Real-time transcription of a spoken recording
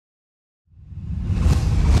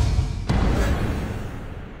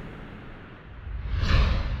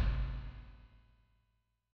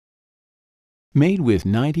Made with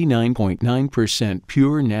 99.9%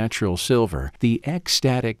 pure natural silver, the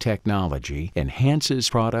X-Static technology enhances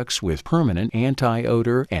products with permanent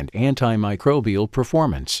anti-odor and antimicrobial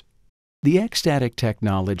performance. The X-Static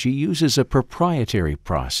technology uses a proprietary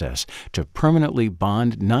process to permanently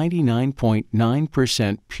bond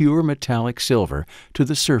 99.9% pure metallic silver to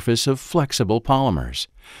the surface of flexible polymers.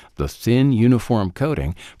 The thin, uniform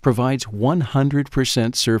coating provides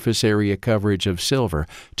 100% surface area coverage of silver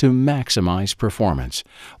to maximize performance,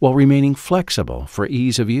 while remaining flexible for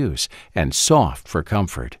ease of use and soft for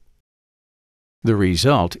comfort. The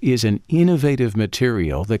result is an innovative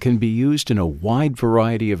material that can be used in a wide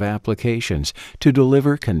variety of applications to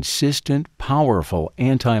deliver consistent, powerful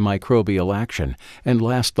antimicrobial action and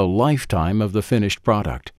last the lifetime of the finished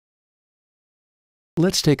product.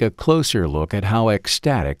 Let's take a closer look at how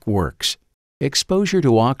X-Static works. Exposure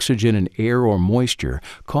to oxygen and air or moisture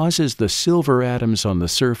causes the silver atoms on the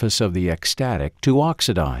surface of the X-Static to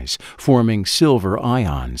oxidize, forming silver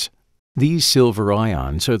ions. These silver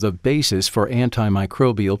ions are the basis for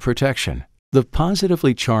antimicrobial protection. The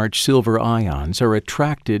positively charged silver ions are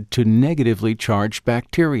attracted to negatively charged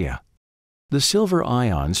bacteria. The silver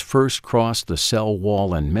ions first cross the cell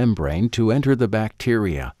wall and membrane to enter the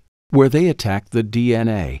bacteria, where they attack the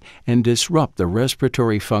DNA and disrupt the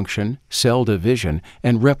respiratory function, cell division,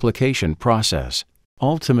 and replication process.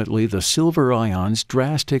 Ultimately, the silver ions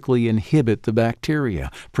drastically inhibit the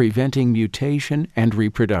bacteria, preventing mutation and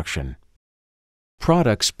reproduction.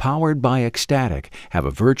 Products powered by X-Static have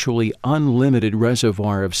a virtually unlimited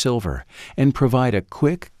reservoir of silver and provide a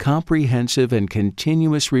quick, comprehensive, and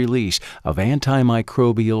continuous release of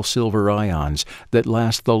antimicrobial silver ions that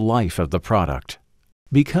last the life of the product.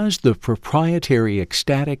 Because the proprietary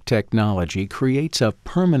X-Static technology creates a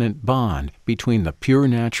permanent bond between the pure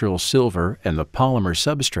natural silver and the polymer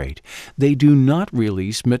substrate, they do not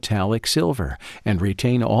release metallic silver and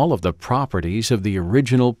retain all of the properties of the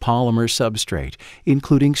original polymer substrate,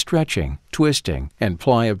 including stretching, twisting, and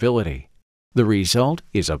pliability. The result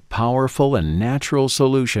is a powerful and natural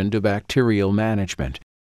solution to bacterial management,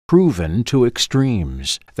 proven to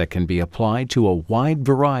extremes, that can be applied to a wide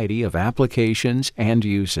variety of applications and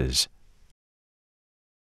uses.